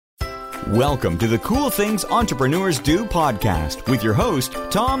Welcome to the Cool Things Entrepreneurs Do podcast with your host,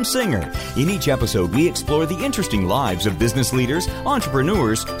 Tom Singer. In each episode, we explore the interesting lives of business leaders,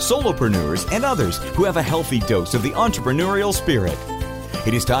 entrepreneurs, solopreneurs, and others who have a healthy dose of the entrepreneurial spirit.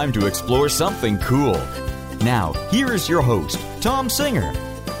 It is time to explore something cool. Now, here is your host, Tom Singer.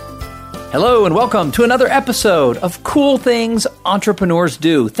 Hello and welcome to another episode of Cool Things Entrepreneurs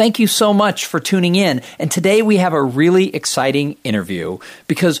Do. Thank you so much for tuning in. And today we have a really exciting interview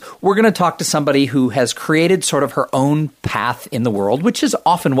because we're going to talk to somebody who has created sort of her own path in the world, which is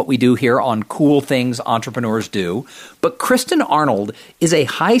often what we do here on Cool Things Entrepreneurs Do. But Kristen Arnold is a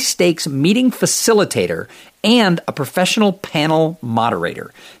high-stakes meeting facilitator and a professional panel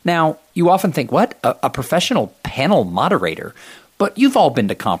moderator. Now, you often think, what? A professional panel moderator? But you've all been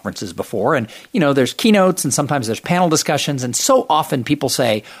to conferences before, and there's keynotes and sometimes there's panel discussions, and so often people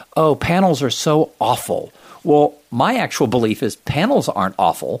say, oh, panels are so awful. Well, my actual belief is panels aren't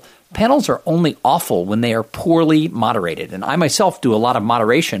awful. Panels are only awful when they are poorly moderated. And I myself do a lot of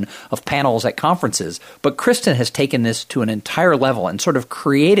moderation of panels at conferences, but Kristen has taken this to an entire level and sort of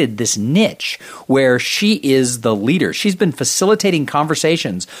created this niche where she is the leader. She's been facilitating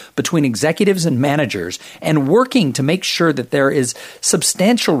conversations between executives and managers and working to make sure that there is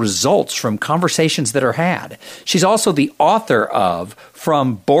substantial results from conversations that are had. She's also the author of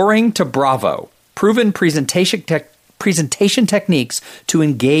From Boring to Bravo, Proven Presentation Techniques to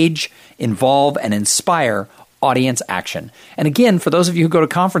Engage, Involve, and Inspire Audience Action. And again, for those of you who go to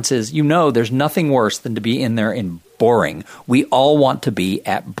conferences, you know there's nothing worse than to be in there in boring. We all want to be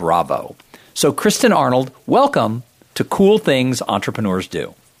at Bravo. So Kristen Arnold, welcome to Cool Things Entrepreneurs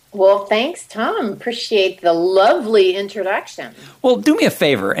Do. Well, thanks, Tom. Appreciate the lovely introduction. Well, do me a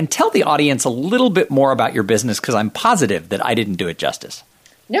favor and tell the audience a little bit more about your business because I'm positive that I didn't do it justice.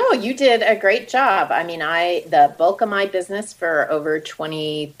 No, you did a great job. I mean, the bulk of my business for over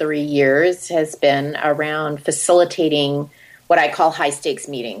 23 years has been around facilitating what I call high-stakes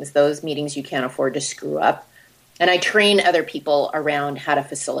meetings, those meetings you can't afford to screw up. And I train other people around how to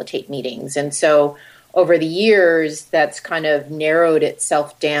facilitate meetings. And so over the years, that's kind of narrowed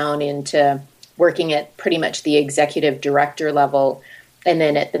itself down into working at pretty much the executive director level. And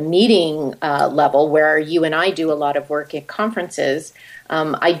then at the meeting level, where you and I do a lot of work at conferences,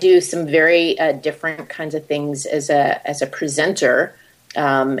 I do some very different kinds of things as a presenter,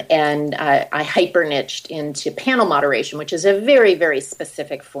 and I hyper-niched into panel moderation, which is a very, very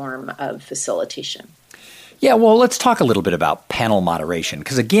specific form of facilitation. Yeah, well, let's talk a little bit about panel moderation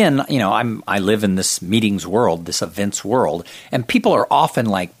because, again, I live in this meetings world, this events world, and people are often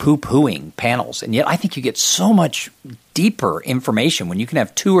like poo-pooing panels, and yet I think you get so much deeper information when you can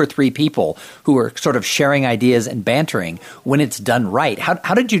have 2 or 3 people who are sort of sharing ideas and bantering when it's done right.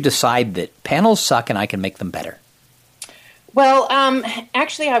 How did you decide that panels suck and I can make them better? Well,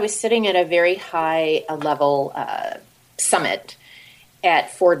 actually, I was sitting at a very high level summit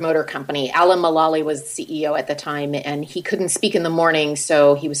at Ford Motor Company. Alan Mulally was the CEO at the time, and he couldn't speak in the morning,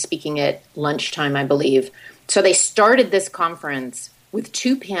 so he was speaking at lunchtime, I believe. So they started this conference with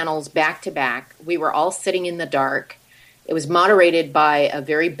 2 panels back to back. We were all sitting in the dark. It was moderated by a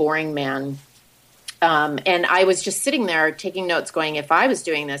very boring man. And I was just sitting there taking notes going, if I was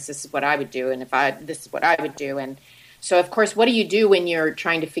doing this, this is what I would do. And this is what I would do. And so, of course, what do you do when you're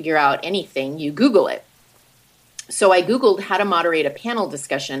trying to figure out anything? You Google it. So I Googled how to moderate a panel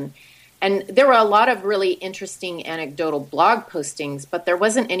discussion. And there were a lot of really interesting anecdotal blog postings, but there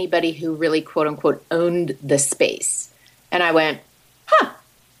wasn't anybody who really, quote unquote, owned the space. And I went,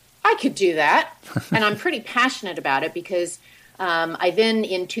 I could do that. And I'm pretty passionate about it because I then,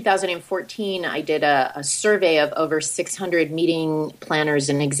 in 2014, I did a survey of over 600 meeting planners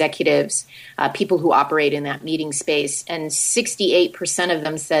and executives, people who operate in that meeting space. And 68% of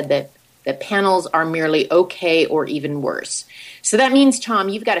them said that panels are merely okay or even worse. So that means, Tom,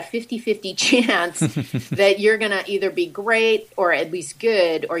 you've got a 50-50 chance that you're going to either be great or at least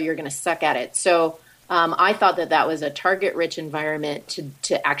good, or you're going to suck at it. So I thought that was a target-rich environment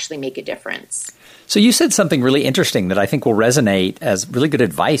to actually make a difference. So you said something really interesting that I think will resonate as really good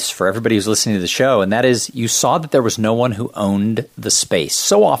advice for everybody who's listening to the show, and that is you saw that there was no one who owned the space.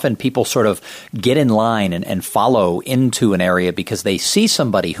 So often people sort of get in line and follow into an area because they see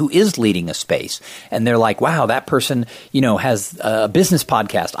somebody who is leading a space, and they're like, wow, that person, has a business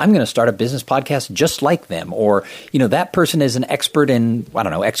podcast. I'm going to start a business podcast just like them. Or, that person is an expert in,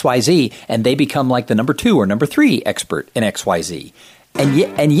 XYZ, and they become like the number 2 or number 3 expert in XYZ.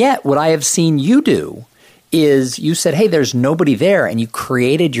 And yet, what I have seen you do is you said, hey, there's nobody there, and you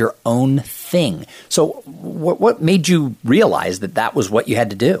created your own thing. So what made you realize that was what you had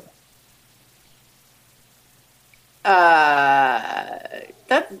to do? I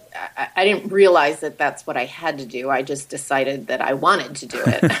I didn't realize that that's what I had to do. I just decided that I wanted to do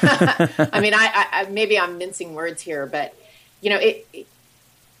it. I mean, I maybe I'm mincing words here, but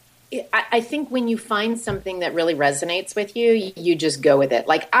I think when you find something that really resonates with you, you just go with it.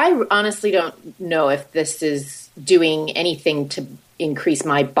 Like, I honestly don't know if this is doing anything to increase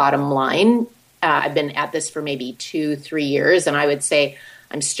my bottom line. I've been at this for maybe 2-3 years, and I would say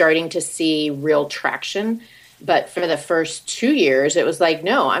I'm starting to see real traction. But for the first 2 years, it was like,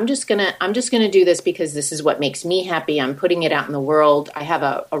 no, I'm just gonna do this because this is what makes me happy. I'm putting it out in the world. I have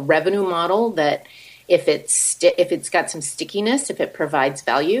a revenue model that if it's got some stickiness, if it provides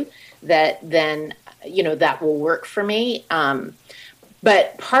value, then that will work for me.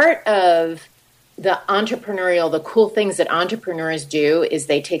 But part of the cool things that entrepreneurs do is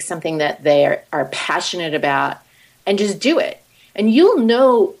they take something that they are passionate about and just do it. And you'll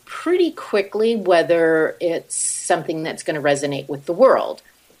know pretty quickly whether it's something that's going to resonate with the world.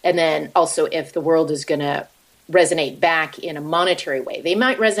 And then also if the world is going to resonate back in a monetary way. They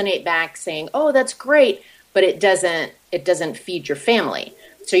might resonate back saying, oh, that's great, but it doesn't feed your family.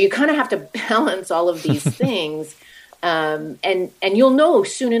 So you kind of have to balance all of these things. And you'll know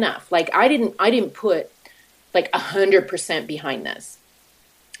soon enough. Like, I didn't put like 100% behind this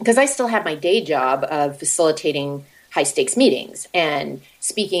because I still had my day job of facilitating high stakes meetings and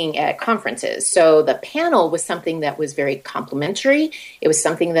speaking at conferences. So the panel was something that was very complimentary. It was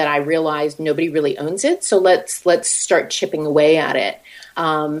something that I realized nobody really owns it. So let's start chipping away at it.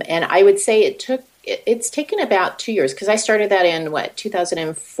 And I would say it's taken about 2 years because I started that in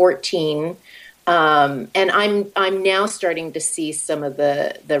 2014. And I'm now starting to see some of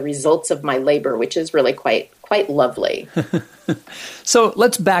the results of my labor, which is really quite lovely. So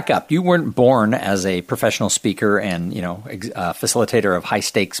let's back up. You weren't born as a professional speaker and facilitator of high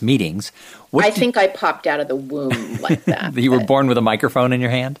stakes meetings. I think I popped out of the womb like that. You were born with a microphone in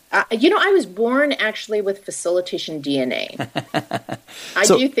your hand? I was born actually with facilitation DNA. I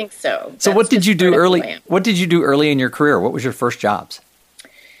do think so. So what did you do early? What did you do early in your career? What was your first jobs?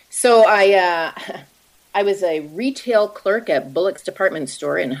 So I was a retail clerk at Bullock's department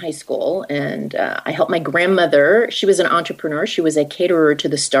store in high school, and I helped my grandmother. She was an entrepreneur. She was a caterer to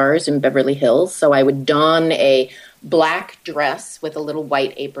the stars in Beverly Hills. So I would don a black dress with a little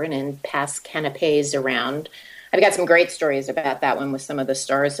white apron and pass canapes around. I've got some great stories about that one with some of the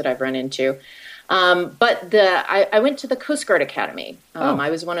stars that I've run into. But I went to the Coast Guard Academy. I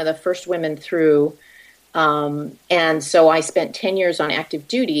was one of the first women through. And so I spent 10 years on active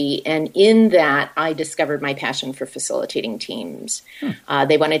duty, and in that I discovered my passion for facilitating teams.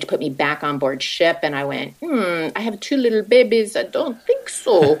 They wanted to put me back on board ship, and I went, I have 2 little babies. I don't think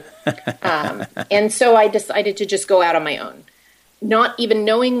so. And so I decided to just go out on my own, not even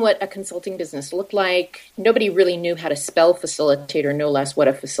knowing what a consulting business looked like. Nobody really knew how to spell facilitator, no less what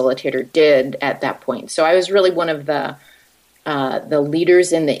a facilitator did at that point. So I was really one of the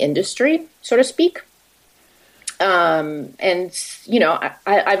leaders in the industry, so to speak. And,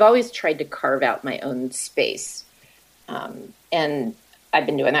 I've always tried to carve out my own space. And I've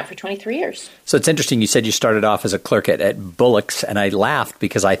been doing that for 23 years. So it's interesting. You said you started off as a clerk at Bullock's, and I laughed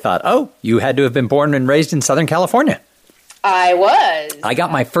because I thought, you had to have been born and raised in Southern California. I was. I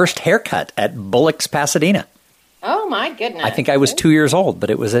got my first haircut at Bullock's Pasadena. Oh, my goodness. I think I was 2 years old, but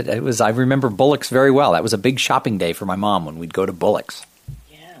it was. I remember Bullock's very well. That was a big shopping day for my mom when we'd go to Bullock's.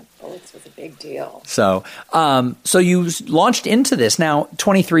 Was a big deal. So you launched into this. Now,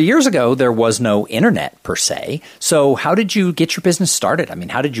 23 years ago, there was no internet per se. So how did you get your business started? I mean,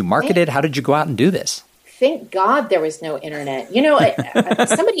 how did you market it? How did you go out and do this? Thank God there was no internet.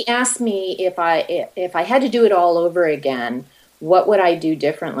 Somebody asked me if I had to do it all over again, what would I do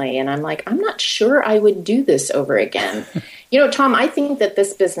differently? And I'm like, I'm not sure I would do this over again. Tom, I think that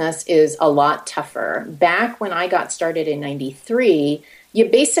this business is a lot tougher. Back when I got started in 93, you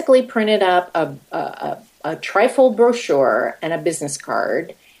basically printed up a trifold brochure and a business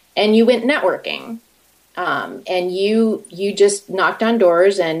card, and you went networking. And you just knocked on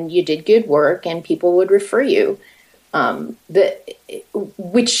doors and you did good work, and people would refer you.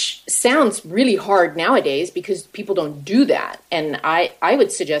 Which sounds really hard nowadays because people don't do that. And I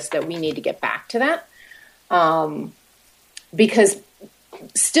would suggest that we need to get back to that. Because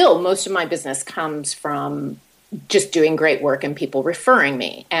still most of my business comes from just doing great work and people referring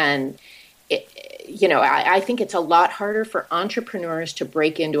me. And, I think it's a lot harder for entrepreneurs to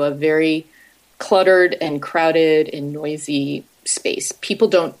break into a very cluttered and crowded and noisy space. People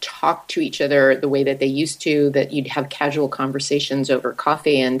don't talk to each other the way that they used to, that you'd have casual conversations over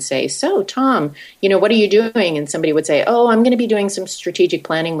coffee and say, so Tom, what are you doing? And somebody would say, I'm going to be doing some strategic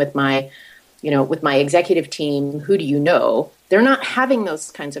planning with my executive team. Who do you know? They're not having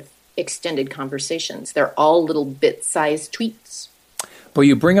those kinds of extended conversations. They're all little bit-sized tweets. Well,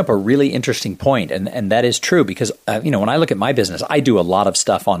 you bring up a really interesting point, and that is true because, when I look at my business, I do a lot of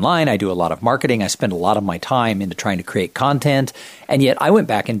stuff online. I do a lot of marketing. I spend a lot of my time into trying to create content. And yet I went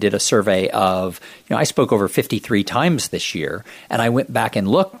back and did a survey of, I spoke over 53 times this year, and I went back and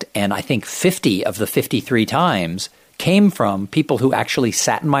looked, and I think 50 of the 53 times came from people who actually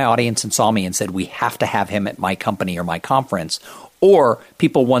sat in my audience and saw me and said, we have to have him at my company or my conference, or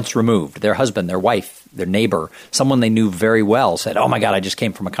people once removed, their husband, their wife, their neighbor, someone they knew very well said, oh my God, I just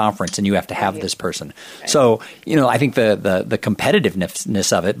came from a conference and you have to have this person. Right. So, I think the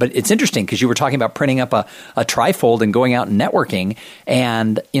competitiveness of it, but it's interesting because you were talking about printing up a trifold and going out and networking.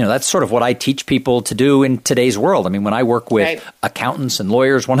 And, that's sort of what I teach people to do in today's world. I mean, when I work with accountants and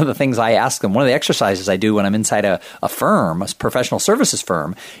lawyers, one of the things I ask them, one of the exercises I do when I'm inside a firm, a professional services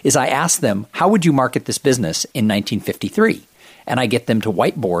firm, is I ask them, how would you market this business in 1953? And I get them to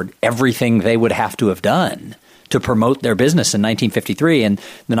whiteboard everything they would have to have done to promote their business in 1953. And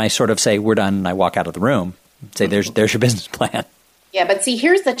then I sort of say, we're done, and I walk out of the room and say, there's your business plan. Yeah, but see,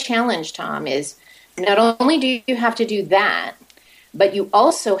 here's the challenge, Tom, is not only do you have to do that, but you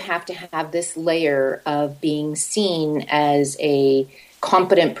also have to have this layer of being seen as a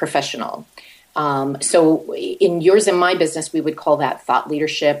competent professional. So in yours and my business, we would call that thought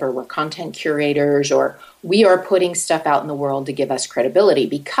leadership, or we're content curators, or we are putting stuff out in the world to give us credibility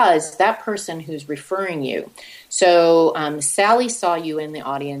because that person who's referring you. So Sally saw you in the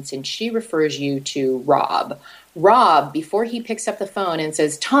audience and she refers you to Rob. Rob, before he picks up the phone and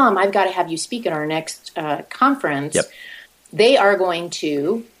says, Tom, I've got to have you speak at our next conference, they are going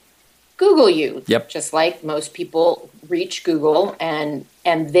to Google you, just like most people reach Google, and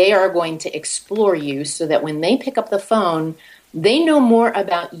they are going to explore you so that when they pick up the phone, they know more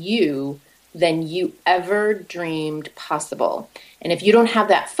about you than you ever dreamed possible. And if you don't have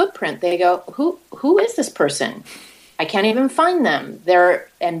that footprint, they go, who is this person? I can't even find them.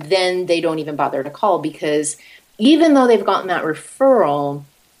 And then they don't even bother to call because even though they've gotten that referral,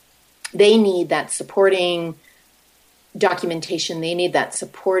 they need that supporting documentation. They need that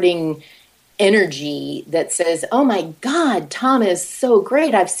supporting energy that says, oh my God, Tom is so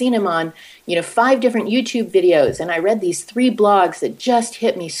great. I've seen him on, 5 different YouTube videos, and I read these 3 blogs that just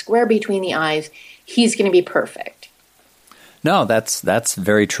hit me square between the eyes. He's going to be perfect. No, that's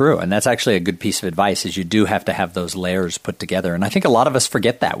very true. And that's actually a good piece of advice is you do have to have those layers put together. And I think a lot of us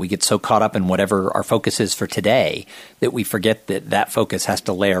forget that. We get so caught up in whatever our focus is for today that we forget that focus has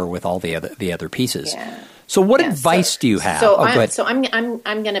to layer with all the other pieces. Yeah. So what advice do you have? I'm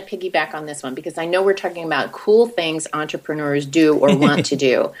going to piggyback on this one because I know we're talking about cool things entrepreneurs do or want to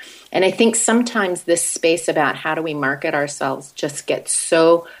do. And I think sometimes this space about how do we market ourselves just gets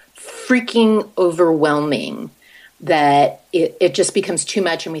so freaking overwhelming that it just becomes too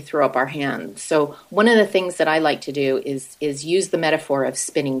much and we throw up our hands. So one of the things that I like to do is use the metaphor of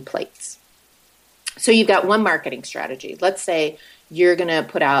spinning plates. So you've got one marketing strategy. Let's say you're going to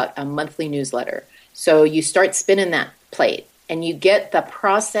put out a monthly newsletter. So you start spinning that plate and you get the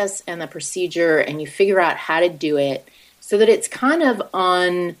process and the procedure and you figure out how to do it so that it's kind of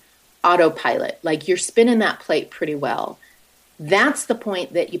on autopilot, like you're spinning that plate pretty well. That's the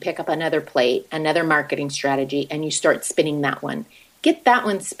point that you pick up another plate, another marketing strategy, and you start spinning that one. Get that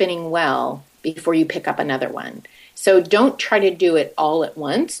one spinning well before you pick up another one. So don't try to do it all at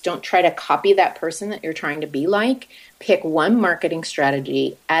once. Don't try to copy that person that you're trying to be like. Pick one marketing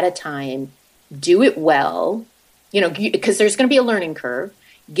strategy at a time. Do it well, because there's going to be a learning curve.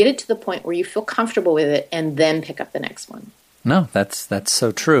 Get it to the point where you feel comfortable with it and then pick up the next one. No, that's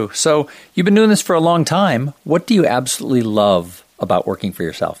so true. So you've been doing this for a long time. What do you absolutely love about working for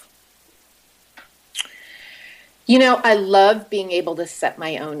yourself? I love being able to set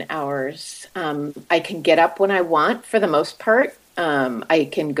my own hours. I can get up when I want for the most part. I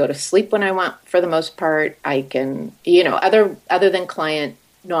can go to sleep when I want for the most part. I can, other than client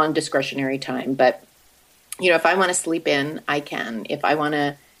non-discretionary time. But, if I want to sleep in, I can. If I want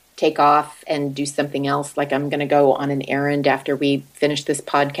to take off and do something else, like I'm going to go on an errand after we finish this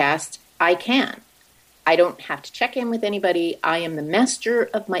podcast, I can. I don't have to check in with anybody. I am the master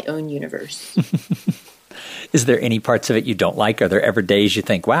of my own universe. Is there any parts of it you don't like? Are there ever days you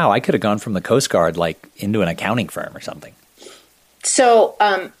think, wow, I could have gone from the Coast Guard into an accounting firm or something? So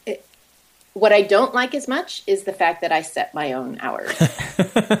what I don't like as much is the fact that I set my own hours.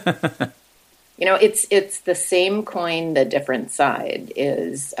 It's the same coin, the different side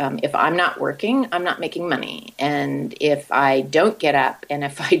is if I'm not working, I'm not making money. And if I don't get up and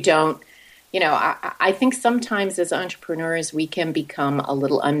if I don't, I think sometimes as entrepreneurs, we can become a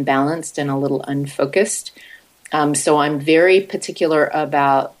little unbalanced and a little unfocused. So I'm very particular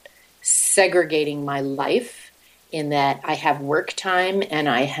about segregating my life in that I have work time and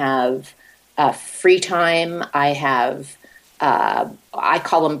I have free time. I have, I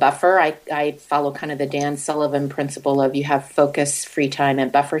call them buffer. I follow kind of the Dan Sullivan principle of you have focus, free time,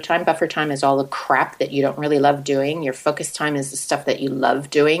 and buffer time. Buffer time is all the crap that you don't really love doing. Your focus time is the stuff that you love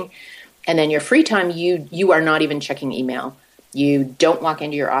doing. And then your free time, you are not even checking email. You don't walk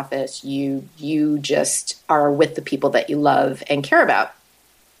into your office. You just are with the people that you love and care about.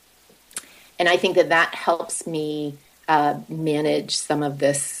 And I think that helps me manage some of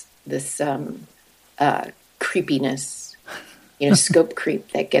this creepiness, scope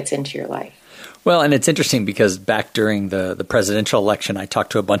creep that gets into your life. Well, and it's interesting because back during the presidential election, I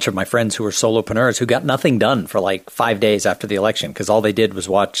talked to a bunch of my friends who were solopreneurs who got nothing done for like 5 days after the election because all they did was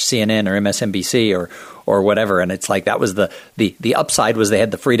watch CNN or MSNBC or whatever. And it's like that was the upside was they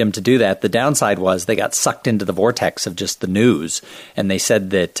had the freedom to do that. The downside was they got sucked into the vortex of just the news. And they said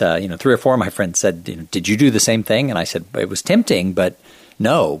that, 3 or 4 of my friends said, did you do the same thing? And I said, it was tempting, but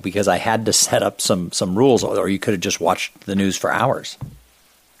no, because I had to set up some rules or you could have just watched the news for hours.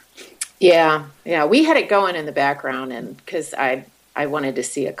 Yeah. We had it going in the background, and because I wanted to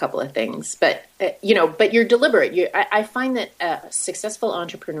see a couple of things, but but you're deliberate. I find that successful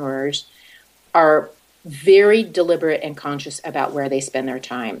entrepreneurs are very deliberate and conscious about where they spend their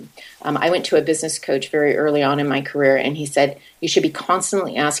time. I went to a business coach very early on in my career, and he said you should be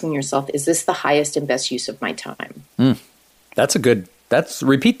constantly asking yourself, "Is this the highest and best use of my time?" Repeat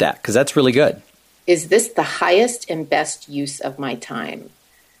that because that's really good. Is this the highest and best use of my time?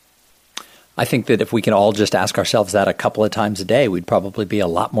 I think that if we can all just ask ourselves that a couple of times a day, we'd probably be a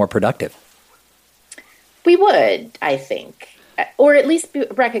lot more productive. We would, I think, or at least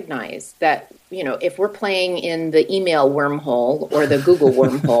recognize that, if we're playing in the email wormhole or the Google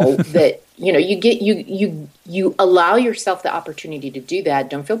wormhole, that, you allow yourself the opportunity to do that.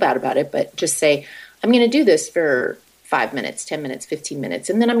 Don't feel bad about it, but just say, I'm going to do this for 5 minutes, 10 minutes, 15 minutes,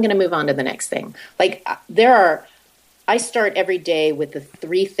 and then I'm going to move on to the next thing. Like I start every day with the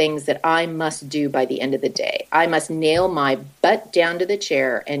 3 things that I must do by the end of the day. I must nail my butt down to the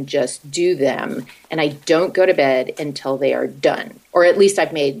chair and just do them. And I don't go to bed until they are done. Or at least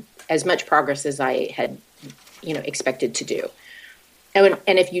I've made as much progress as I had, expected to do. And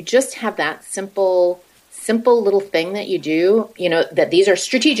if you just have that simple little thing that you do, that these are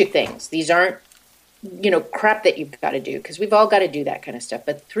strategic things. These aren't, crap that you've got to do, because we've all got to do that kind of stuff.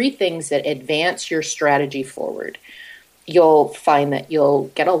 But 3 things that advance your strategy forward. You'll find that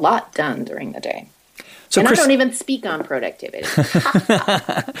you'll get a lot done during the day. I don't even speak on productivity.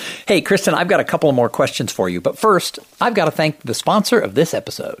 Hey, Kristen, I've got a couple of more questions for you. But first, I've got to thank the sponsor of this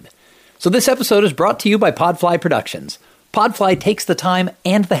episode. So this episode is brought to you by Podfly Productions. Podfly takes the time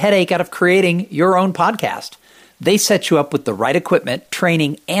and the headache out of creating your own podcast. They set you up with the right equipment,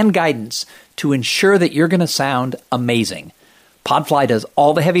 training, and guidance to ensure that you're going to sound amazing. Podfly does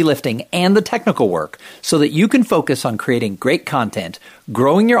all the heavy lifting and the technical work so that you can focus on creating great content,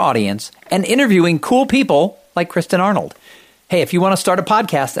 growing your audience, and interviewing cool people like Kristen Arnold. Hey, if you want to start a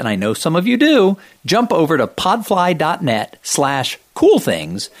podcast, and I know some of you do, jump over to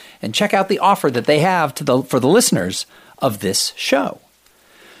podfly.net/coolthings and check out the offer that they have for the listeners of this show.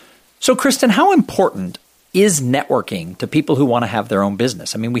 So, Kristen, how important is networking to people who want to have their own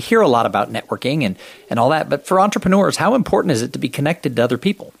business? I mean, we hear a lot about networking and all that, but for entrepreneurs, how important is it to be connected to other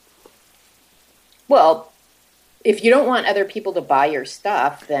people? Well, if you don't want other people to buy your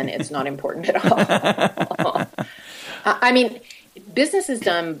stuff, then it's not important at all. I mean, business is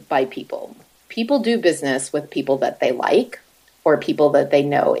done by people. People do business with people that they like or people that they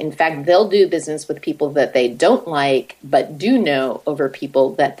know. In fact, they'll do business with people that they don't like, but do know over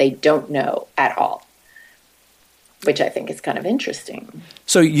people that they don't know at all, which I think is kind of interesting.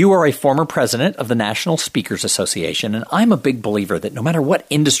 So you are a former president of the National Speakers Association, and I'm a big believer that no matter what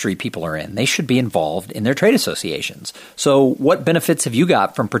industry people are in, they should be involved in their trade associations. So what benefits have you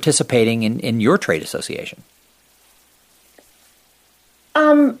got from participating in your trade association?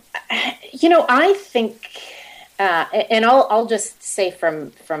 I think, and I'll just say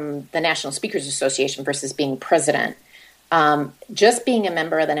from the National Speakers Association versus being president, just being a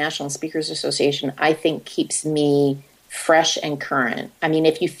member of the National Speakers Association, I think keeps me fresh and current. I mean,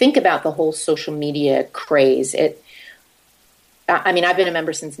 if you think about the whole social media craze, I've been a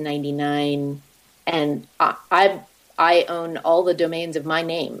member since '99, and I own all the domains of my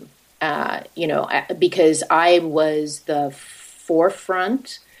name, because I was the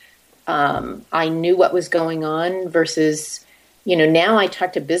forefront. I knew what was going on versus, now I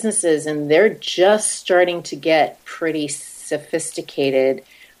talk to businesses and they're just starting to get pretty sophisticated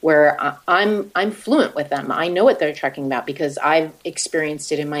where I'm fluent with them. I know what they're talking about because I've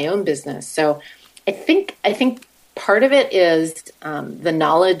experienced it in my own business. So I think part of it is the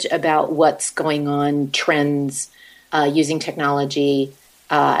knowledge about what's going on, trends, using technology,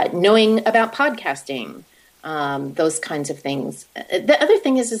 knowing about podcasting, those kinds of things. The other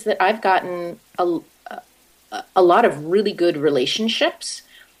thing is that I've gotten a lot of really good relationships,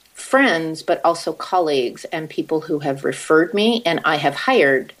 friends, but also colleagues and people who have referred me, and I have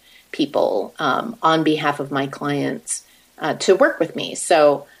hired people on behalf of my clients to work with me.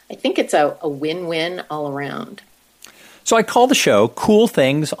 So I think it's a win-win all around. So I call the show Cool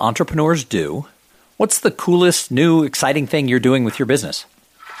Things Entrepreneurs Do. What's the coolest, new, exciting thing you're doing with your business?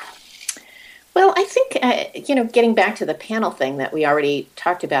 Well, I think, getting back to the panel thing that we already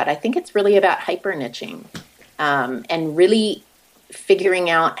talked about, I think it's really about hyper-niching and really figuring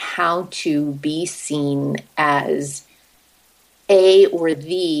out how to be seen as a or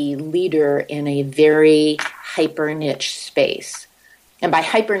the leader in a very hyper-niche space. And by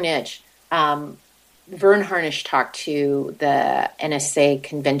hyper-niche, Vern Harnish talked to the NSA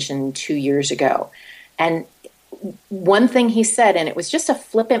convention 2 years ago. And one thing he said, and it was just a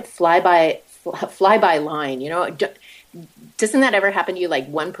flippant flyby line, doesn't that ever happen to you? Like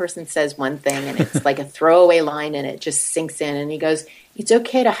one person says one thing and it's like a throwaway line and it just sinks in. And he goes, it's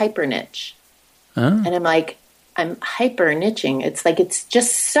okay to hyper niche. And I'm like, I'm hyper niching. It's like, it's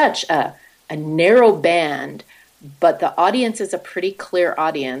just such a narrow band, but the audience is a pretty clear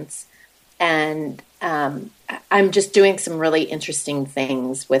audience. And I'm just doing some really interesting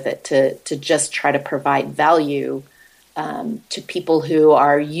things with it to just try to provide value to people who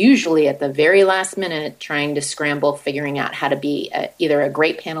are usually at the very last minute trying to scramble, figuring out how to be either a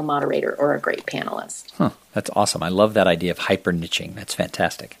great panel moderator or a great panelist. That's awesome. I love that idea of hyper niching. That's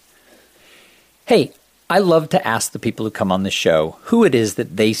fantastic. Hey, I love to ask the people who come on this show who it is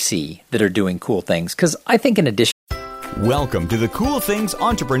that they see that are doing cool things, because I think in addition... Welcome to the Cool Things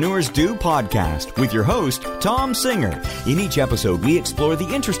Entrepreneurs Do podcast with your host, Tom Singer. In each episode, we explore the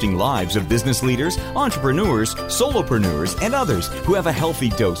interesting lives of business leaders, entrepreneurs, solopreneurs, and others who have a healthy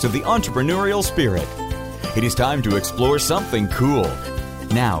dose of the entrepreneurial spirit. It is time to explore something cool.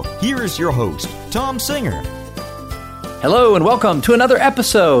 Now, here is your host, Tom Singer. Hello and welcome to another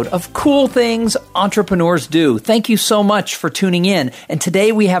episode of Cool Things Entrepreneurs Do. Thank you so much for tuning in. And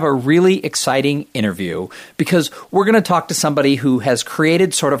today we have a really exciting interview because we're going to talk to somebody who has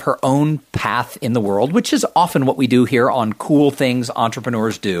created sort of her own path in the world, which is often what we do here on Cool Things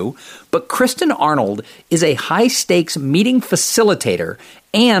Entrepreneurs Do. But Kristen Arnold is a high-stakes meeting facilitator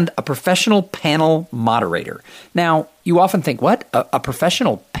and a professional panel moderator. Now, you often think, what? A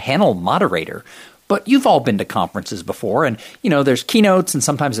professional panel moderator? But you've all been to conferences before, and there's keynotes and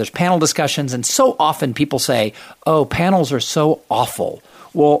sometimes there's panel discussions, and so often people say, oh, panels are so awful.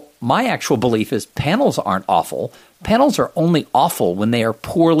 Well, my actual belief is panels aren't awful. Panels are only awful when they are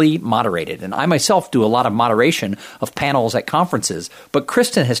poorly moderated. And I myself do a lot of moderation of panels at conferences, but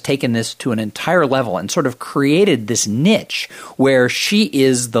Kristen has taken this to an entire level and sort of created this niche where she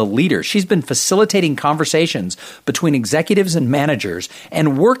is the leader. She's been facilitating conversations between executives and managers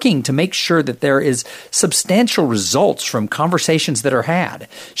and working to make sure that there is substantial results from conversations that are had.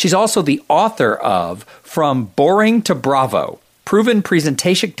 She's also the author of From Boring to Bravo, Proven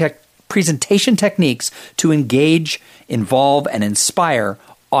Presentation Techniques to Engage, Involve, and Inspire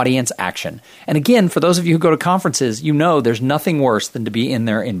Audience Action. And again, for those of you who go to conferences, there's nothing worse than to be in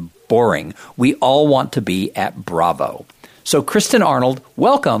there in boring. We all want to be at Bravo. So Kristen Arnold,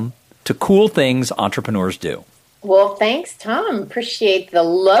 welcome to Cool Things Entrepreneurs Do. Well, thanks, Tom. Appreciate the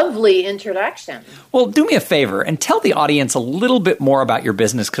lovely introduction. Well, do me a favor and tell the audience a little bit more about your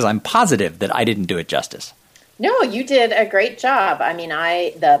business, because I'm positive that I didn't do it justice. No, you did a great job. I mean,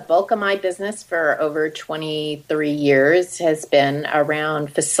 the bulk of my business for over 23 years has been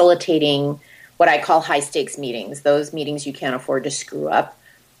around facilitating what I call high-stakes meetings, those meetings you can't afford to screw up.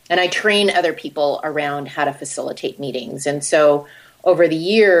 And I train other people around how to facilitate meetings. And so over the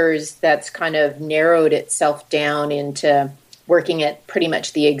years, that's kind of narrowed itself down into working at pretty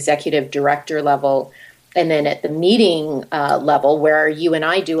much the executive director level. And then at the meeting level, where you and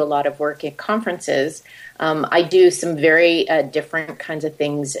I do a lot of work at conferences, I do some very different kinds of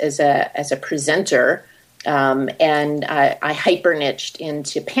things as a presenter, and I hyper-niched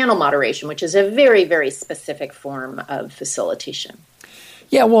into panel moderation, which is a very, very specific form of facilitation.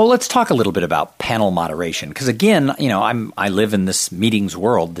 Yeah, well, let's talk a little bit about panel moderation, because again, I live in this meetings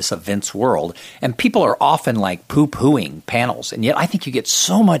world, this events world, and people are often like poo-pooing panels, and yet I think you get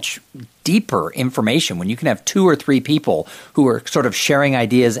so much deeper information when you can have 2 or 3 people who are sort of sharing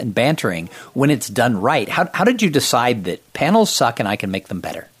ideas and bantering when it's done right. How did you decide that panels suck and I can make them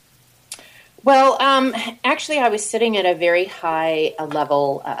better? Well, actually, I was sitting at a very high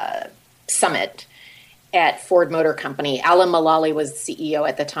level summit at Ford Motor Company. Alan Mulally was CEO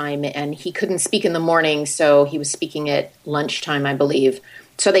at the time, and he couldn't speak in the morning, so he was speaking at lunchtime, I believe.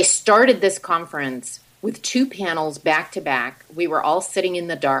 So they started this conference with two panels back to back. We were all sitting in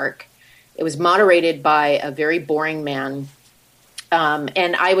the dark. It was moderated by a very boring man.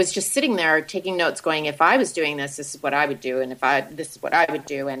 And I was just sitting there taking notes going, if I was doing this, this is what I would do. And this is what I would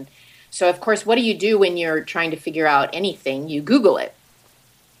do. And so, of course, what do you do when you're trying to figure out anything? You Google it.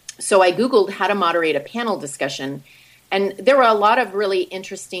 So I Googled how to moderate a panel discussion. And there were a lot of really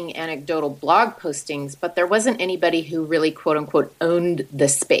interesting anecdotal blog postings, but there wasn't anybody who really, quote unquote, owned the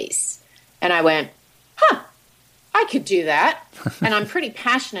space. And I went, I could do that. And I'm pretty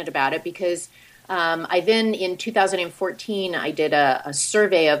passionate about it because I then, in 2014, I did a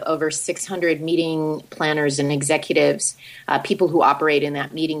survey of over 600 meeting planners and executives, people who operate in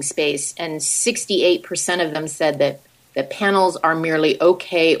that meeting space. And 68% of them said that panels are merely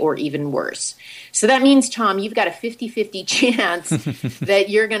okay or even worse. So that means, Tom, you've got a 50-50 chance that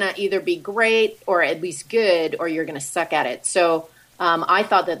you're going to either be great or at least good, or you're going to suck at it. So I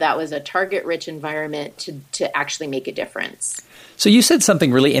thought that was a target-rich environment to actually make a difference. So you said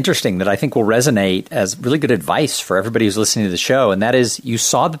something really interesting that I think will resonate as really good advice for everybody who's listening to the show, and that is you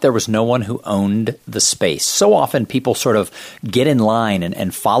saw that there was no one who owned the space. So often people sort of get in line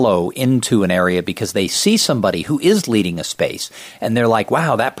and follow into an area because they see somebody who is leading a space, and they're like,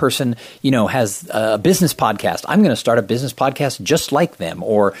 wow, that person, has a business podcast. I'm going to start a business podcast just like them.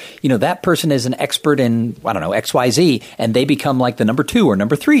 Or, that person is an expert in, XYZ, and they become like the number 2 or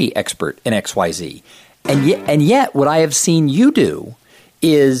number 3 expert in XYZ. And yet, what I have seen you do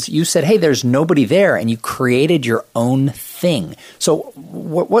is you said, hey, there's nobody there, and you created your own thing. So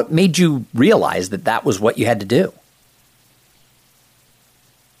what made you realize that was what you had to do?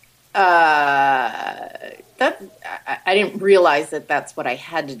 I didn't realize that that's what I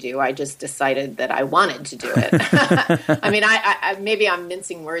had to do. I just decided that I wanted to do it. I mean, I maybe I'm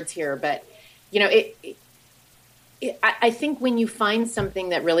mincing words here, but, I think when you find something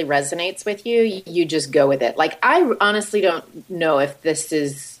that really resonates with you, you just go with it. Like, I honestly don't know if this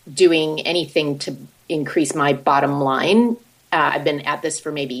is doing anything to increase my bottom line. I've been at this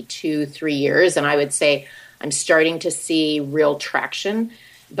for maybe 2-3 years, and I would say I'm starting to see real traction.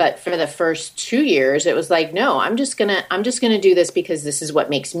 But for the first 2 years, it was like, no, I'm just gonna do this because this is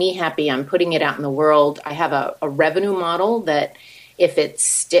what makes me happy. I'm putting it out in the world. I have a revenue model that if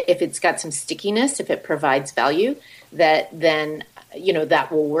it's got some stickiness, if it provides value, then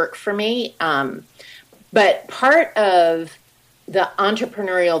that will work for me. But part of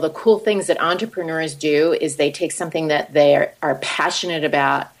the cool things that entrepreneurs do is they take something that they are passionate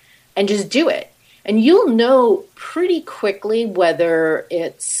about and just do it. And you'll know pretty quickly whether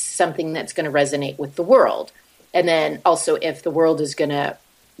it's something that's going to resonate with the world. And then also if the world is going to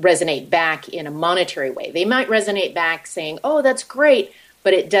resonate back in a monetary way. They might resonate back saying, oh, that's great,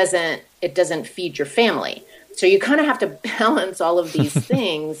 but it doesn't feed your family. So you kind of have to balance all of these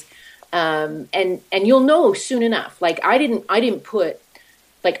things. And you'll know soon enough. Like I didn't put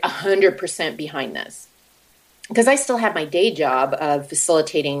like 100% behind this because I still had my day job of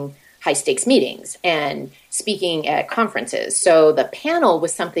facilitating high stakes meetings and speaking at conferences. So the panel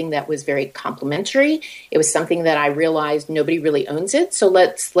was something that was very complimentary. It was something that I realized nobody really owns it. So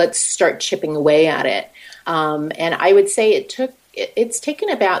let's start chipping away at it. And I would say it's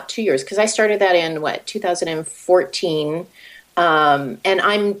taken about 2 years because I started that in 2014. And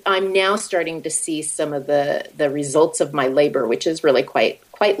I'm now starting to see some of the results of my labor, which is really quite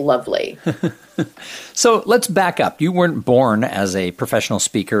lovely. So let's back up. You weren't born as a professional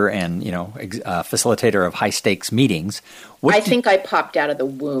speaker and facilitator of high stakes meetings. I think I popped out of the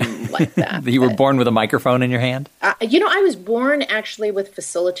womb like that. You were born with a microphone in your hand? I was born actually with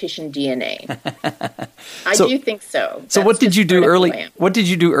facilitation DNA. I do think so. So what did you do early? What did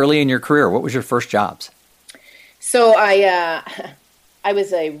you do early in your career? What was your first jobs? So I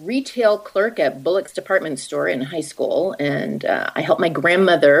was a retail clerk at Bullock's department store in high school, and I helped my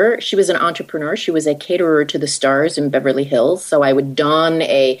grandmother. She was an entrepreneur. She was a caterer to the stars in Beverly Hills. So I would don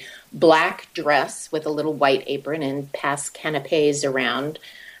a black dress with a little white apron and pass canapes around.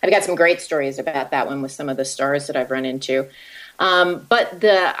 I've got some great stories about that one with some of the stars that I've run into. But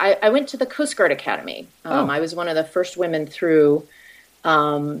I went to the Coast Guard Academy. I was one of the first women through.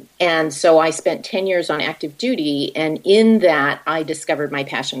 And so I spent 10 years on active duty, and in that I discovered my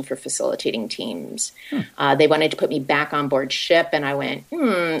passion for facilitating teams. They wanted to put me back on board ship, and I went,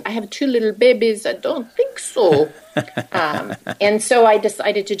 I have 2 little babies. I don't think so. And so I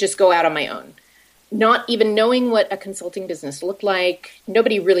decided to just go out on my own. not even knowing what a consulting business looked like.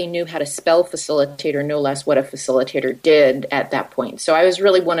 Nobody really knew how to spell facilitator, no less what a facilitator did at that point. So I was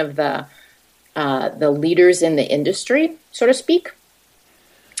really one of the leaders in the industry, so to speak.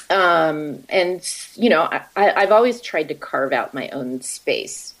 And, I've always tried to carve out my own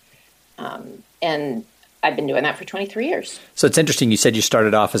space. And I've been doing that for 23 years. So it's interesting. You said you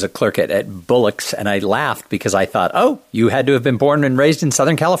started off as a clerk at Bullock's, and I laughed because I thought, you had to have been born and raised in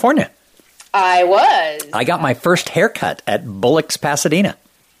Southern California. I was. I got my first haircut at Bullock's Pasadena.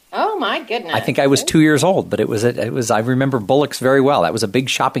 Oh, my goodness. I think I was 2 years old, but it was I remember Bullock's very well. That was a big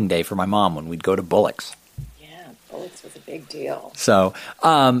shopping day for my mom when we'd go to Bullock's. Yeah, Bullock's was a big deal. So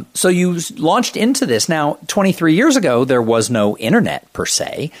you launched into this. Now, 23 years ago, there was no internet per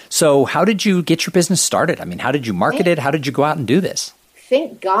se. So how did you get your business started? I mean, how did you market it? How did you go out and do this?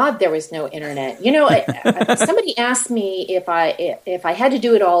 Thank God there was no internet. Somebody asked me if I had to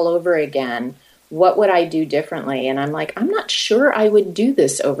do it all over again, what would I do differently? And I'm like, I'm not sure I would do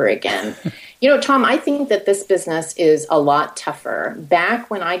this over again. Tom, I think that this business is a lot tougher.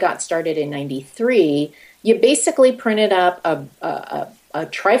 Back when I got started in 93, you basically printed up a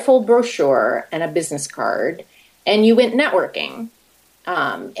trifold brochure and a business card, and you went networking.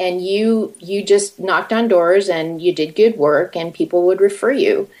 And you just knocked on doors and you did good work and people would refer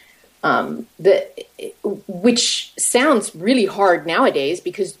you, which sounds really hard nowadays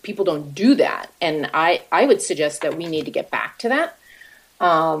because people don't do that. And I would suggest that we need to get back to that,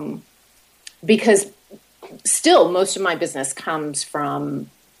 because still most of my business comes from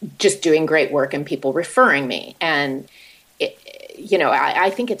just doing great work and people referring me. And I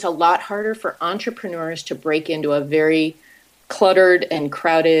think it's a lot harder for entrepreneurs to break into a very cluttered and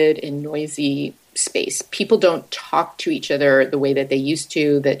crowded and noisy space. People don't talk to each other the way that they used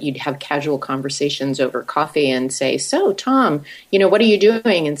to, that you'd have casual conversations over coffee and say, so Tom, what are you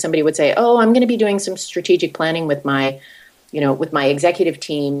doing? And somebody would say, I'm going to be doing some strategic planning with my executive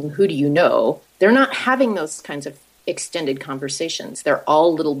team. Who do you know? They're not having those kinds of extended conversations. They're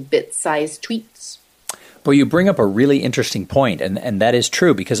all little bit-sized tweets. Well, you bring up a really interesting point, and that is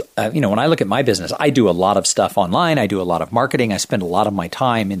true because, when I look at my business, I do a lot of stuff online. I do a lot of marketing. I spend a lot of my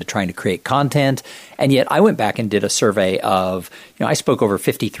time into trying to create content. And yet I went back and did a survey of, I spoke over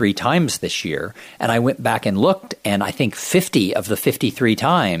 53 times this year, and I went back and looked, and I think 50 of the 53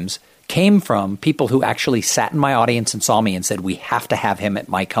 times came from people who actually sat in my audience and saw me and said, we have to have him at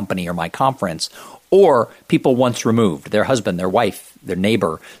my company or my conference. Or people once removed, their husband, their wife, their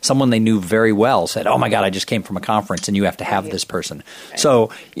neighbor, someone they knew very well said, oh my God, I just came from a conference and you have to have this person. Right. So,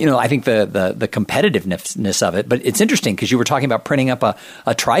 I think the competitiveness of it, but it's interesting because you were talking about printing up a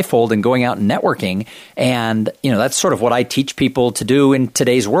trifold and going out and networking. And, that's sort of what I teach people to do in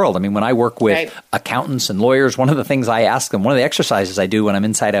today's world. I mean, when I work with accountants and lawyers, one of the things I ask them, one of the exercises I do when I'm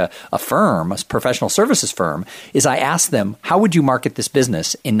inside a firm, a professional services firm, is I ask them, how would you market this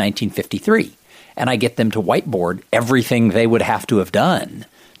business in 1953? And I get them to whiteboard everything they would have to have done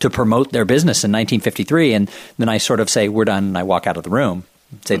to promote their business in 1953. And then I sort of say, we're done, and I walk out of the room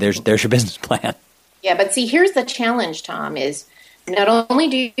and say, there's your business plan. Yeah, but see, here's the challenge, Tom, is not only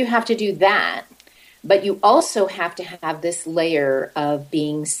do you have to do that, but you also have to have this layer of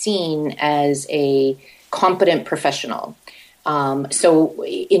being seen as a competent professional. So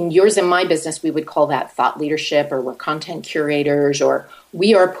in yours and my business, we would call that thought leadership, or we're content curators, or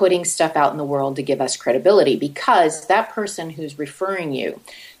we are putting stuff out in the world to give us credibility because that person who's referring you.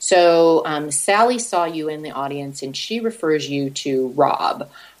 So Sally saw you in the audience and she refers you to Rob.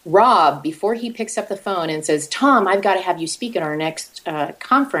 Rob, before he picks up the phone and says, Tom, I've got to have you speak at our next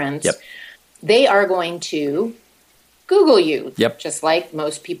conference, they are going to Google you, just like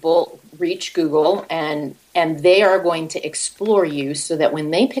most people reach Google, and they are going to explore you so that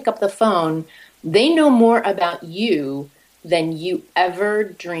when they pick up the phone, they know more about you than you ever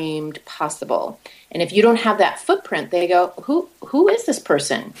dreamed possible. And if you don't have that footprint, they go, who is this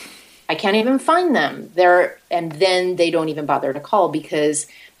person? I can't even find them. And then they don't even bother to call, because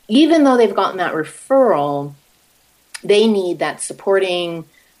even though they've gotten that referral, they need that supporting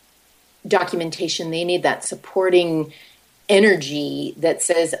documentation. They need that supporting energy that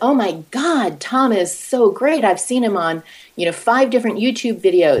says, oh my God, Tom is so great. I've seen him on, 5 different YouTube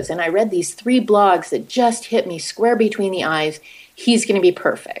videos, and I read these 3 blogs that just hit me square between the eyes. He's going to be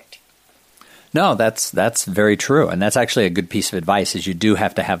perfect. No, that's very true. And that's actually a good piece of advice, is you do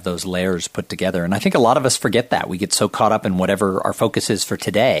have to have those layers put together. And I think a lot of us forget that. We get so caught up in whatever our focus is for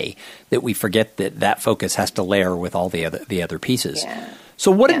today that we forget that focus has to layer with all the other pieces. Yeah. So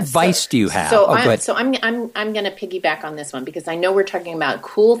what advice do you have? So I'm going to piggyback on this one because I know we're talking about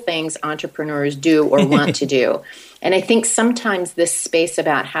cool things entrepreneurs do or want to do. And I think sometimes this space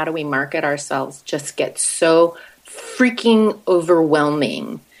about how do we market ourselves just gets so freaking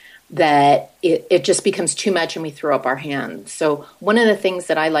overwhelming that it just becomes too much and we throw up our hands. So one of the things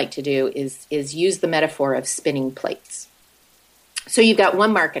that I like to do is use the metaphor of spinning plates. So you've got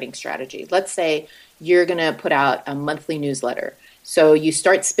one marketing strategy. Let's say you're going to put out a monthly newsletter. So you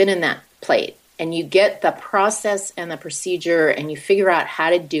start spinning that plate and you get the process and the procedure and you figure out how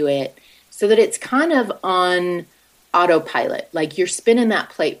to do it so that it's kind of on autopilot, like you're spinning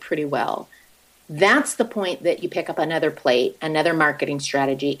that plate pretty well. That's the point that you pick up another plate, another marketing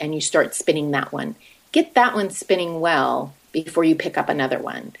strategy, and you start spinning that one. Get that one spinning well before you pick up another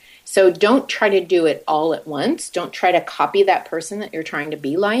one. So don't try to do it all at once. Don't try to copy that person that you're trying to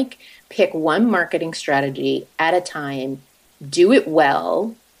be like. Pick one marketing strategy at a time. Do it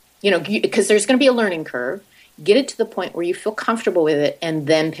well, because there's going to be a learning curve. Get it to the point where you feel comfortable with it and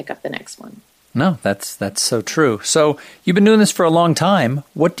then pick up the next one. No, that's so true. So you've been doing this for a long time.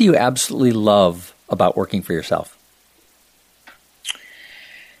 What do you absolutely love about working for yourself?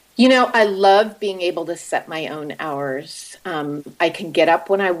 I love being able to set my own hours. I can get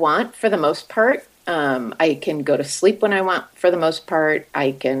up when I want for the most part. I can go to sleep when I want for the most part.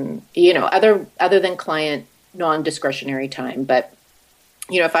 I can, other than client non-discretionary time. But,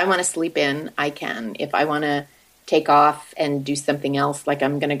 if I want to sleep in, I can. If I want to take off and do something else, like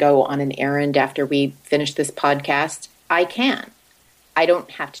I'm going to go on an errand after we finish this podcast, I can. I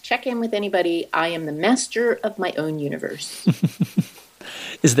don't have to check in with anybody. I am the master of my own universe.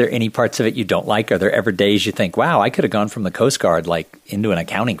 Is there any parts of it you don't like? Are there ever days you think, wow, I could have gone from the Coast Guard into an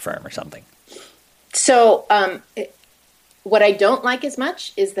accounting firm or something? So what I don't like as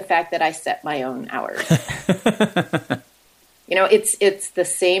much is the fact that I set my own hours. It's the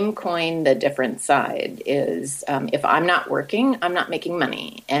same coin, the different side is if I'm not working, I'm not making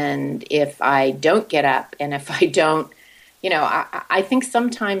money. And if I don't get up and if I don't, I think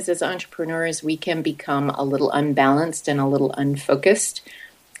sometimes as entrepreneurs, we can become a little unbalanced and a little unfocused.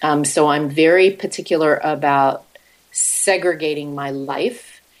 So I'm very particular about segregating my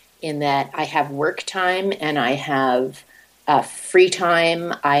life in that I have work time and I have free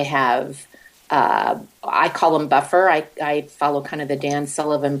time. I have, I call them buffer. I follow kind of the Dan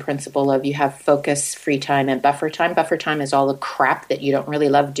Sullivan principle of you have focus, free time, and buffer time. Buffer time is all the crap that you don't really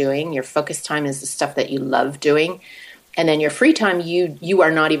love doing. Your focus time is the stuff that you love doing. And then your free time, you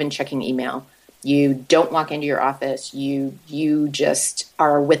are not even checking email. You don't walk into your office. You just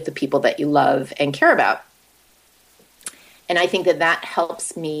are with the people that you love and care about. And I think that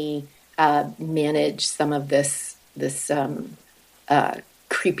helps me manage some of this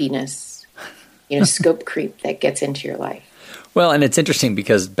creepiness, scope creep that gets into your life. Well, and it's interesting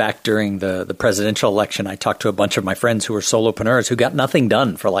because back during the presidential election, I talked to a bunch of my friends who were solopreneurs who got nothing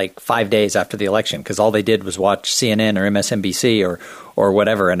done for like 5 days after the election because all they did was watch CNN or MSNBC or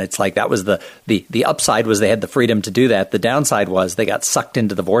whatever. And it's like that was the upside was they had the freedom to do that. The downside was they got sucked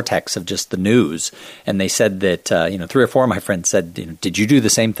into the vortex of just the news. And they said that, 3 or 4 of my friends said, did you do the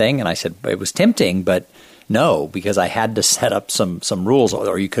same thing? And I said, it was tempting, but no, because I had to set up some rules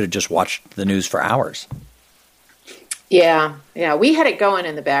or you could have just watched the news for hours. Yeah. We had it going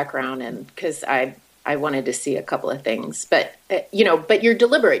in the background, and because I wanted to see a couple of things, but but you're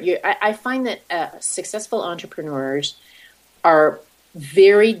deliberate. I find that successful entrepreneurs are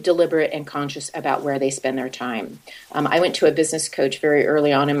very deliberate and conscious about where they spend their time. I went to a business coach very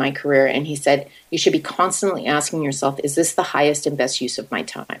early on in my career, and he said you should be constantly asking yourself, "Is this the highest and best use of my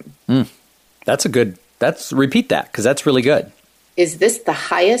time?" Repeat that because that's really good. Is this the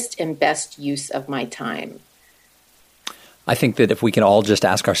highest and best use of my time? I think that if we can all just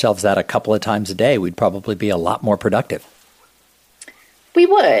ask ourselves that a couple of times a day, we'd probably be a lot more productive. We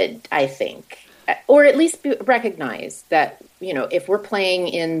would, I think, or at least recognize that, if we're playing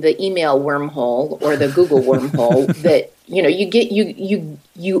in the email wormhole or the Google wormhole, that,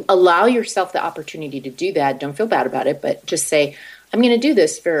 you allow yourself the opportunity to do that. Don't feel bad about it, but just say, I'm going to do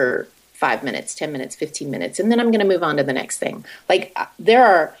this for 5 minutes, 10 minutes, 15 minutes, and then I'm going to move on to the next thing.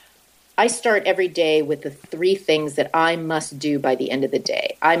 I start every day with the 3 things that I must do by the end of the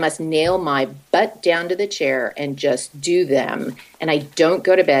day. I must nail my butt down to the chair and just do them. And I don't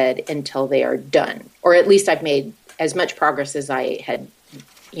go to bed until they are done. Or at least I've made as much progress as I had,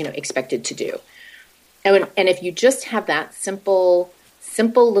 expected to do. And if you just have that simple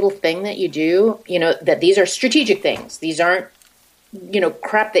little thing that you do, that these are strategic things. These aren't,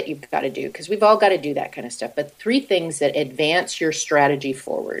 crap that you've got to do, because we've all got to do that kind of stuff. But 3 things that advance your strategy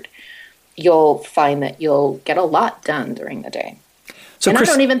forward. You'll find that you'll get a lot done during the day. And I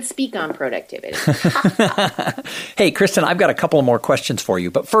don't even speak on productivity. Hey, Kristen, I've got a couple of more questions for you.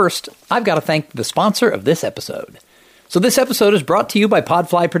 But first, I've got to thank the sponsor of this episode. So this episode is brought to you by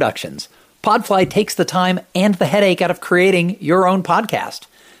Podfly Productions. Podfly takes the time and the headache out of creating your own podcast.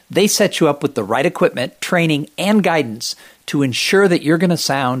 They set you up with the right equipment, training, and guidance to ensure that you're going to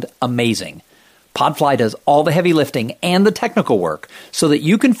sound amazing. Podfly does all the heavy lifting and the technical work so that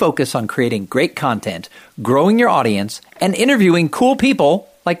you can focus on creating great content, growing your audience, and interviewing cool people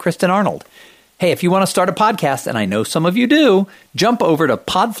like Kristen Arnold. Hey, if you want to start a podcast, and I know some of you do, jump over to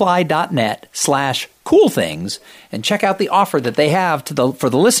podfly.net/coolthings and check out the offer that they have for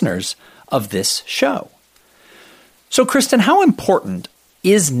the listeners of this show. So, Kristen, how important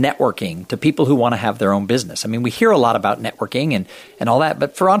is networking to people who want to have their own business? I mean, we hear a lot about networking and all that,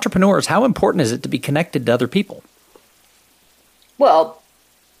 but for entrepreneurs, how important is it to be connected to other people? Well,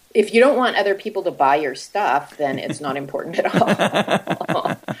 if you don't want other people to buy your stuff, then it's not important at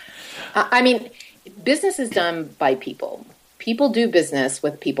all. I mean, business is done by people. People do business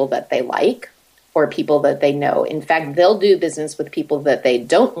with people that they like or people that they know. In fact, they'll do business with people that they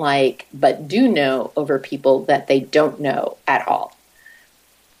don't like, but do know over people that they don't know at all,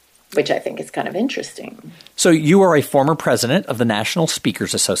 which I think is kind of interesting. So you are a former president of the National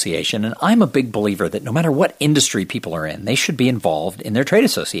Speakers Association, and I'm a big believer that no matter what industry people are in, they should be involved in their trade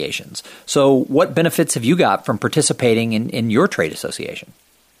associations. So what benefits have you got from participating in your trade association?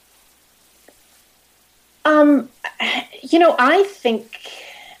 I think,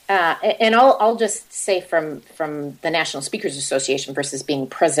 and I'll just say from the National Speakers Association versus being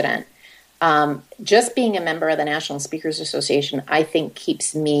president, just being a member of the National Speakers Association, I think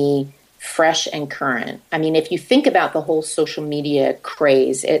keeps me fresh and current. I mean, if you think about the whole social media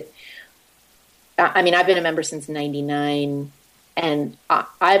craze, I've been a member since '99, and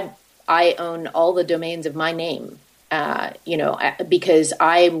I own all the domains of my name, because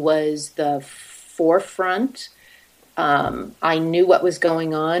I was the forefront. I knew what was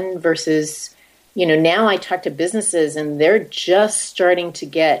going on versus, now I talk to businesses and they're just starting to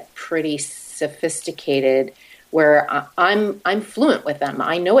get pretty sophisticated where I'm fluent with them.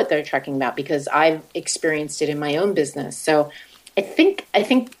 I know what they're talking about because I've experienced it in my own business. So I think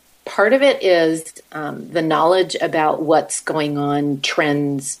part of it is the knowledge about what's going on,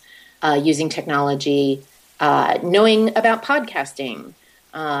 trends, using technology, knowing about podcasting,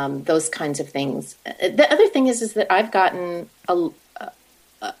 those kinds of things. The other thing is that I've gotten a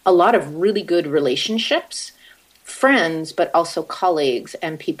lot of really good relationships, friends, but also colleagues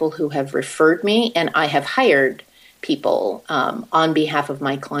and people who have referred me, and I have hired people on behalf of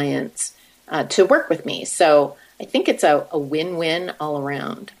my clients to work with me. So I think it's a win-win all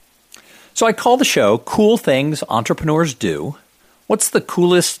around. So I call the show Cool Things Entrepreneurs Do. What's the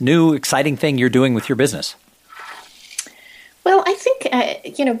coolest, new, exciting thing you're doing with your business? Well, I think,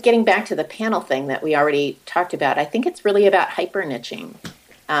 getting back to the panel thing that we already talked about, I think it's really about hyper niching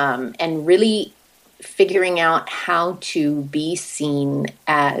and really figuring out how to be seen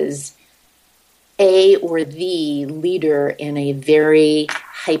as a or the leader in a very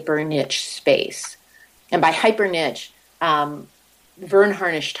hyper niche space. And by hyper niche, Vern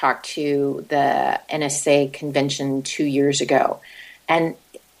Harnish talked to the NSA convention 2 years ago. And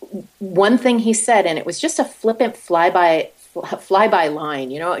one thing he said, and it was just a flippant fly-by line,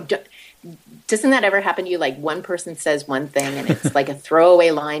 doesn't that ever happen to you? Like one person says one thing and it's like a throwaway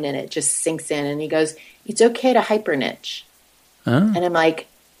line and it just sinks in, and he goes, it's okay to hyper niche. And I'm like,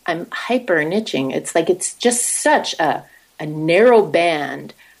 I'm hyper niching. It's like, it's just such a narrow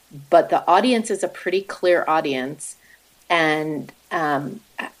band, but the audience is a pretty clear audience. And I'm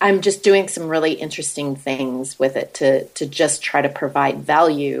just doing some really interesting things with it to just try to provide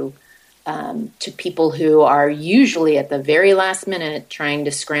value to people who are usually at the very last minute trying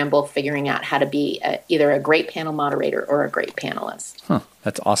to scramble, figuring out how to be either a great panel moderator or a great panelist. Huh,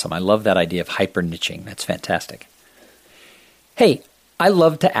 that's awesome. I love that idea of hyper niching. That's fantastic. Hey, I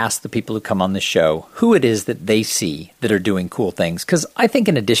love to ask the people who come on this show who it is that they see that are doing cool things, because I think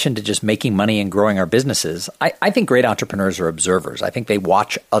in addition to just making money and growing our businesses, I think great entrepreneurs are observers. I think they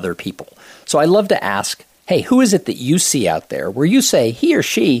watch other people. So I love to ask, hey, who is it that you see out there where you say he or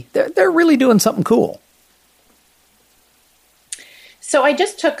she, they're really doing something cool? So I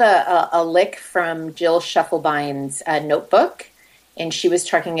just took a lick from Jill Schuffelbein's notebook, and she was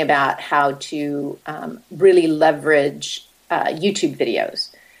talking about how to really leverage YouTube videos.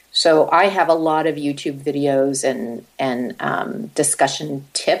 So I have a lot of YouTube videos and discussion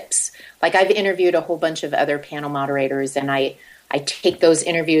tips. Like I've interviewed a whole bunch of other panel moderators, and I take those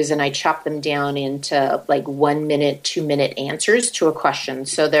interviews and I chop them down into like 1 minute, 2 minute answers to a question.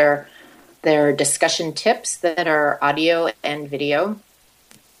 So they're discussion tips that are audio and video.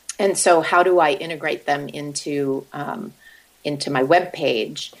 And so how do I integrate them into my web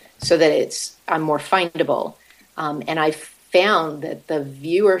page so that I'm more findable? And I found that the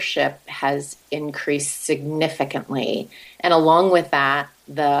viewership has increased significantly. And along with that,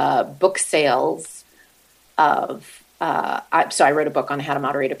 the book sales of, I wrote a book on how to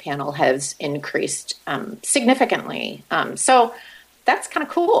moderate a panel, has increased significantly. So that's kind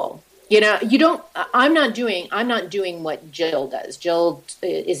of cool. I'm not doing what Jill does. Jill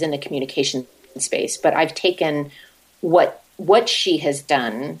is in the communication space, but I've taken what she has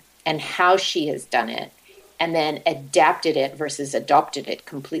done and how she has done it, and then adapted it versus adopted it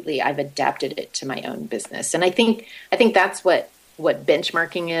completely. I've adapted it to my own business. And I think that's what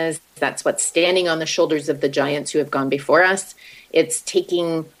benchmarking is. That's what standing on the shoulders of the giants who have gone before us. It's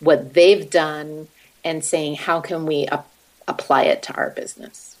taking what they've done and saying, how can we apply it to our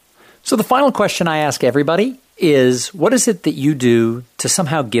business? So the final question I ask everybody is, what is it that you do to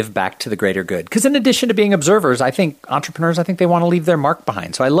somehow give back to the greater good? Because in addition to being observers, entrepreneurs, they want to leave their mark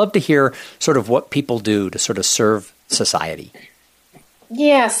behind. So I love to hear sort of what people do to sort of serve society.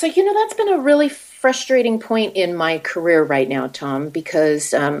 Yeah. So, that's been a really frustrating point in my career right now, Tom,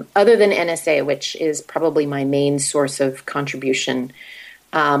 because other than NSA, which is probably my main source of contribution,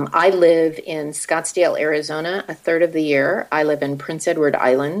 I live in Scottsdale, Arizona, a third of the year. I live in Prince Edward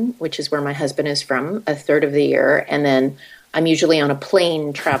Island, which is where my husband is from, a third of the year. And then I'm usually on a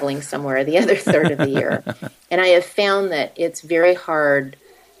plane traveling somewhere the other third of the year. And I have found that it's very hard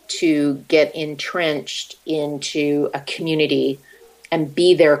to get entrenched into a community and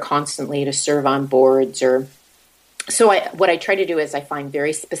be there constantly to serve on boards. So what I try to do is I find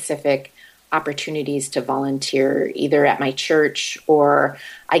very specific opportunities to volunteer either at my church, or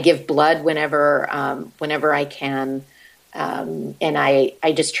I give blood whenever I can. And I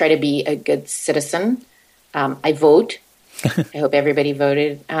just try to be a good citizen. I vote. I hope everybody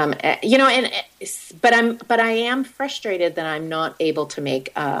voted. But I am frustrated that I'm not able to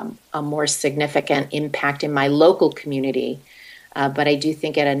make a more significant impact in my local community. But I do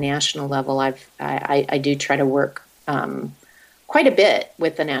think at a national level, I do try to work quite a bit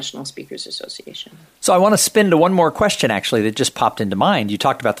with the National Speakers Association. So I want to spin to one more question, actually, that just popped into mind. You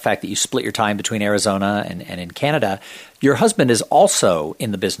talked about the fact that you split your time between Arizona and in Canada. Your husband is also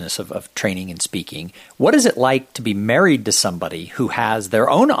in the business of training and speaking. What is it like to be married to somebody who has their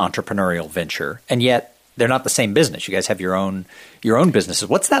own entrepreneurial venture, and yet they're not the same business? You guys have your own businesses.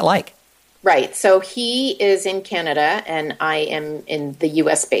 What's that like? Right. So he is in Canada, and I am in the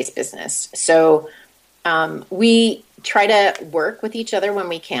U.S.-based business. So we try to work with each other when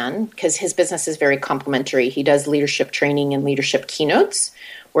we can, because his business is very complementary. He does leadership training and leadership keynotes,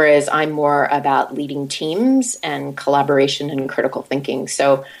 whereas I'm more about leading teams and collaboration and critical thinking.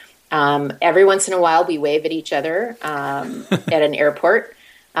 So every once in a while we wave at each other at an airport.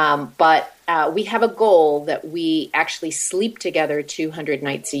 But we have a goal that we actually sleep together 200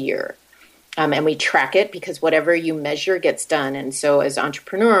 nights a year. And we track it, because whatever you measure gets done. And so as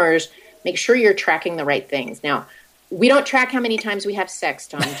entrepreneurs, make sure you're tracking the right things. Now, we don't track how many times we have sex,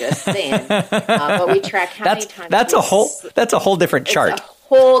 Tom, just saying. But we track how many times. That's a whole different chart. It's a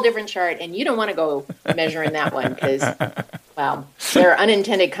whole different chart, and you don't want to go measuring that one, because, well, there are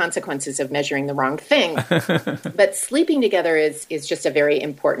unintended consequences of measuring the wrong thing. But sleeping together is just a very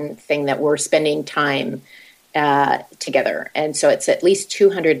important thing, that we're spending time together. And so it's at least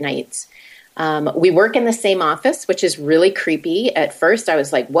 200 nights. We work in the same office, which is really creepy. At first, I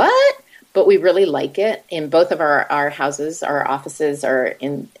was like, what? But we really like it. In both of our houses, our offices are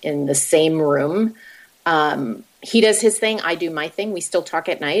in the same room. He does his thing, I do my thing. We still talk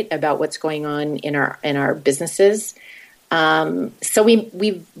at night about what's going on in our businesses. So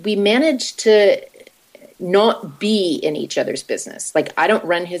we managed to not be in each other's business. Like, I don't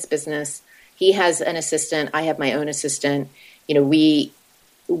run his business. He has an assistant. I have my own assistant. If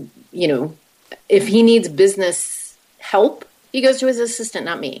he needs business help, he goes to his assistant,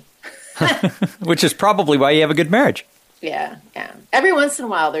 not me. Which is probably why you have a good marriage. Yeah. Every once in a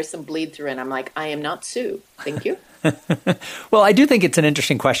while, there's some bleed through, and I'm like, I am not Sue. Thank you. Well, I do think it's an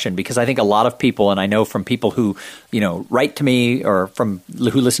interesting question, because I think a lot of people, and I know from people who, write to me, or who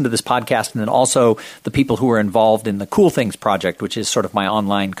listen to this podcast, and then also the people who are involved in the Cool Things Project, which is sort of my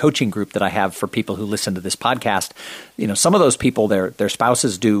online coaching group that I have for people who listen to this podcast. Some of those people, their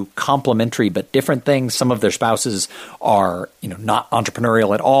spouses do complementary but different things. Some of their spouses are, not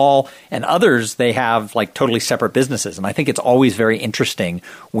entrepreneurial at all, and others, they have like totally separate businesses. And I think it's always very interesting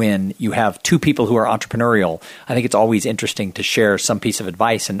when you have two people who are entrepreneurial. I think it's it's always interesting to share some piece of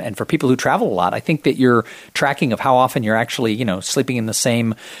advice. And for people who travel a lot, I think that your tracking of how often you're actually, sleeping in the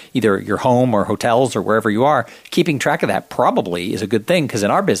same, either your home or hotels or wherever you are, keeping track of that probably is a good thing, because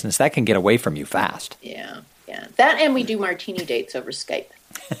in our business, that can get away from you fast. Yeah. That, and we do martini dates over Skype.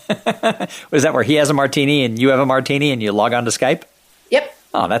 Is that where he has a martini and you have a martini and you log on to Skype? Yep.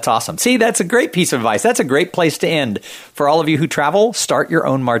 Oh, that's awesome. See, that's a great piece of advice. That's a great place to end. For all of you who travel, start your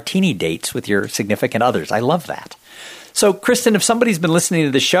own martini dates with your significant others. I love that. So, Kristen, if somebody's been listening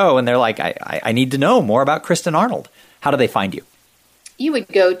to the show and they're like, I need to know more about Kristen Arnold, how do they find you? You would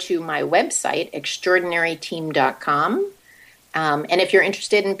go to my website, extraordinaryteam.com. And if you're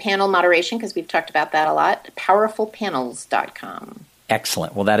interested in panel moderation, because we've talked about that a lot, powerfulpanels.com.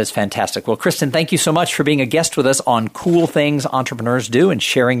 Excellent. Well, that is fantastic. Well, Kristen, thank you so much for being a guest with us on Cool Things Entrepreneurs Do and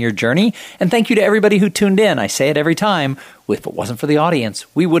sharing your journey. And thank you to everybody who tuned in. I say it every time. If it wasn't for the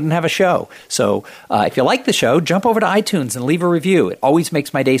audience, we wouldn't have a show. So if you like the show, jump over to iTunes and leave a review. It always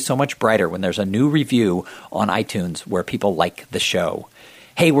makes my day so much brighter when there's a new review on iTunes where people like the show.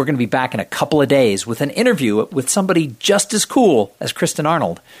 Hey, we're going to be back in a couple of days with an interview with somebody just as cool as Kristen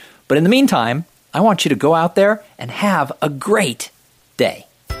Arnold. But in the meantime, I want you to go out there and have a great day.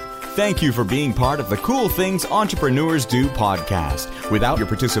 Thank you for being part of the Cool Things Entrepreneurs Do podcast. Without your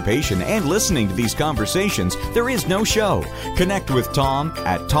participation and listening to these conversations, there is no show. Connect with Tom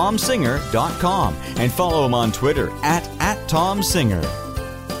at tomsinger.com and follow him on Twitter at @TomSinger.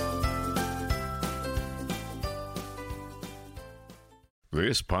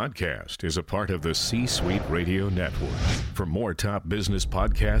 This podcast is a part of the C-Suite Radio Network. For more top business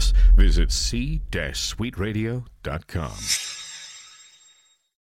podcasts, visit c-suiteradio.com.